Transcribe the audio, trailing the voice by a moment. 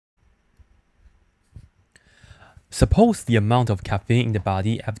Suppose the amount of caffeine in the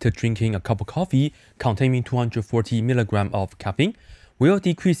body after drinking a cup of coffee containing 240 mg of caffeine will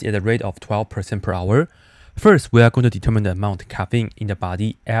decrease at a rate of 12% per hour. First, we are going to determine the amount of caffeine in the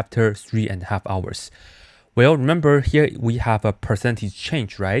body after 3.5 hours. Well, remember here we have a percentage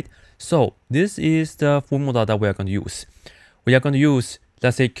change, right? So this is the formula that we are going to use. We are going to use,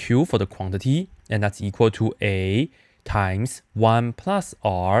 let's say, Q for the quantity, and that's equal to A times 1 plus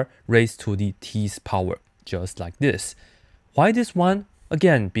R raised to the T's power. Just like this. Why this one?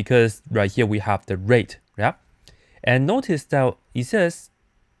 Again, because right here we have the rate, yeah? And notice that it says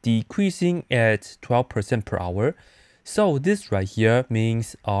decreasing at 12% per hour. So this right here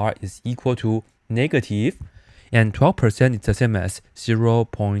means R is equal to negative, and 12% is the same as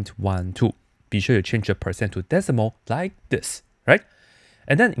 0.12. Be sure you change the percent to decimal like this, right?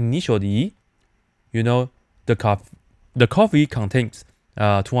 And then initially, you know, the coffee contains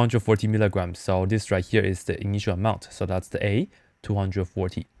 240 milligrams. So this right here is the initial amount. So that's the A,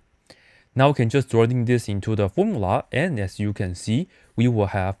 240. Now we can just throw this into the formula. And as you can see, we will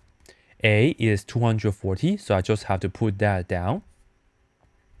have A is 240. So I just have to put that down.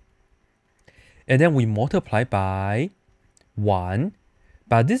 And then we multiply by 1.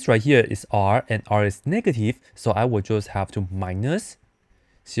 But this right here is R, and R is negative. So I will just have to minus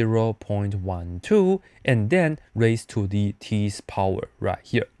 0.12 and then raise to the T's power right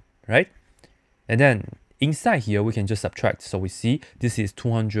here, right? And then inside here, we can just subtract. So we see this is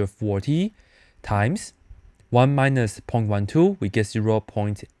 240 times 1 minus 0.12, we get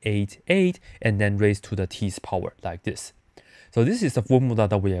 0.88 and then raise to the T's power like this. So this is the formula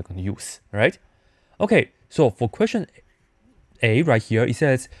that we are going to use, right? Okay, so for question A right here, it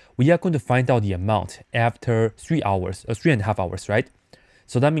says we are going to find out the amount after 3.5 hours, right?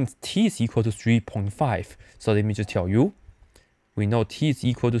 So that means T is equal to 3.5. So let me just tell you, we know T is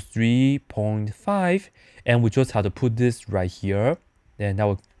equal to 3.5, and we just have to put this right here, and that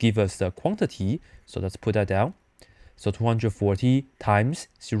will give us the quantity. So let's put that down. So 240 times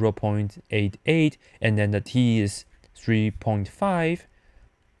 0.88, and then the T is 3.5,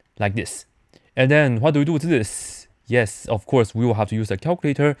 like this. And then what do we do with this? Yes, of course, we will have to use a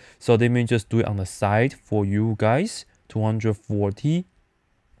calculator. So let me just do it on the side for you guys. 240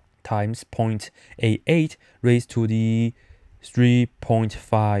 times 0.88 raised to the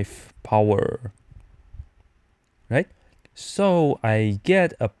 3.5 power, right? So I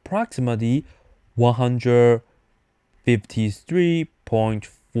get approximately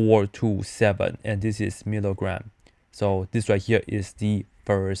 153.427, and this is milligram. So this right here is the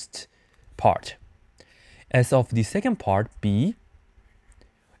first part. As of the second part, B,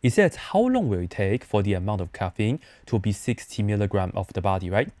 it says how long will it take for the amount of caffeine to be 60 milligrams of the body,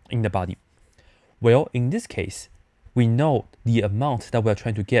 right? In the body. Well, in this case, we know the amount that we're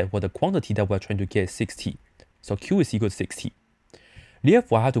trying to get, or the quantity that we're trying to get is 60. So Q is equal to 60.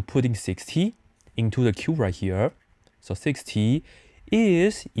 Therefore, I have to put in 60 into the Q right here. So 60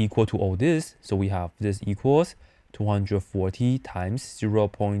 is equal to all this. So we have this equals 240 times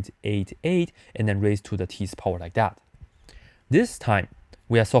 0.88 and then raised to the T's power like that. This time,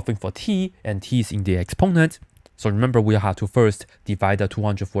 we are solving for T, and T is in the exponent. So remember, we have to first divide the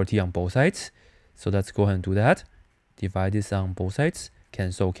 240 on both sides. So let's go ahead and do that. Divide this on both sides.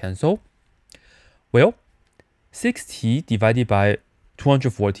 Cancel, cancel. Well, 60 divided by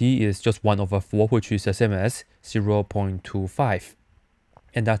 240 is just 1 over 4, which is the same as 0.25.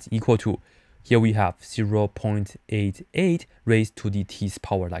 And that's equal to, here we have 0.88 raised to the T's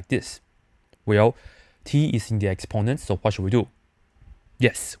power like this. Well, T is in the exponent, so what should we do?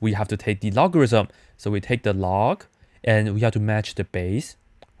 Yes, we have to take the logarithm. So we take the log, and we have to match the base,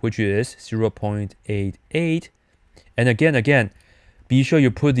 which is 0.88. And again, be sure you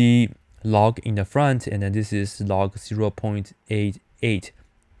put the log in the front, and then this is log 0.88,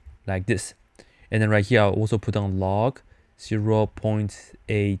 like this. And then right here, I'll also put on log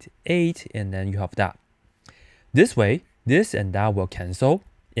 0.88, and then you have that. This way, this and that will cancel,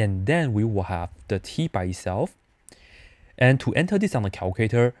 and then we will have the T by itself. And to enter this on the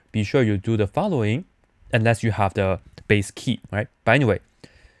calculator, be sure you do the following, unless you have the base key, right? But anyway,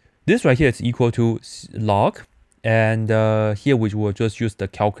 this right here is equal to log, and here we will just use the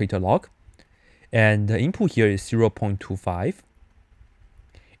calculator log. And the input here is 0.25.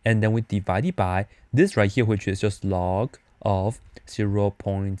 And then we divide it by this right here, which is just log of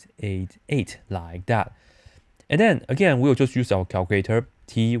 0.88, like that. And then again, we'll just use our calculator.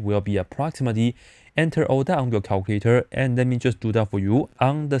 T will be approximately, enter all that on your calculator, and let me just do that for you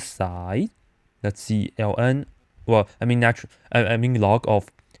on the side. Let's see, ln, well, I mean log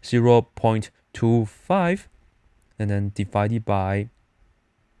of 0.25, and then divided by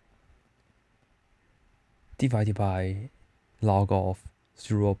divided by log of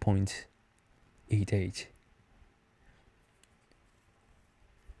 0.88.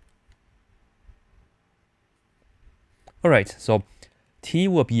 Alright, so T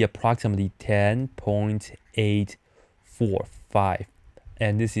will be approximately 10.845,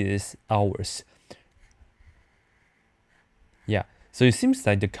 and this is hours. Yeah, so it seems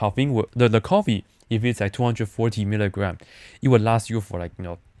like the caffeine will, the coffee, if it's like 240 milligram, it will last you for like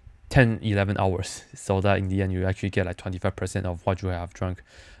 10, 11 hours, so that in the end you actually get like 25% of what you have drunk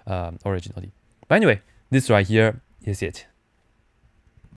originally. But anyway, this right here is it.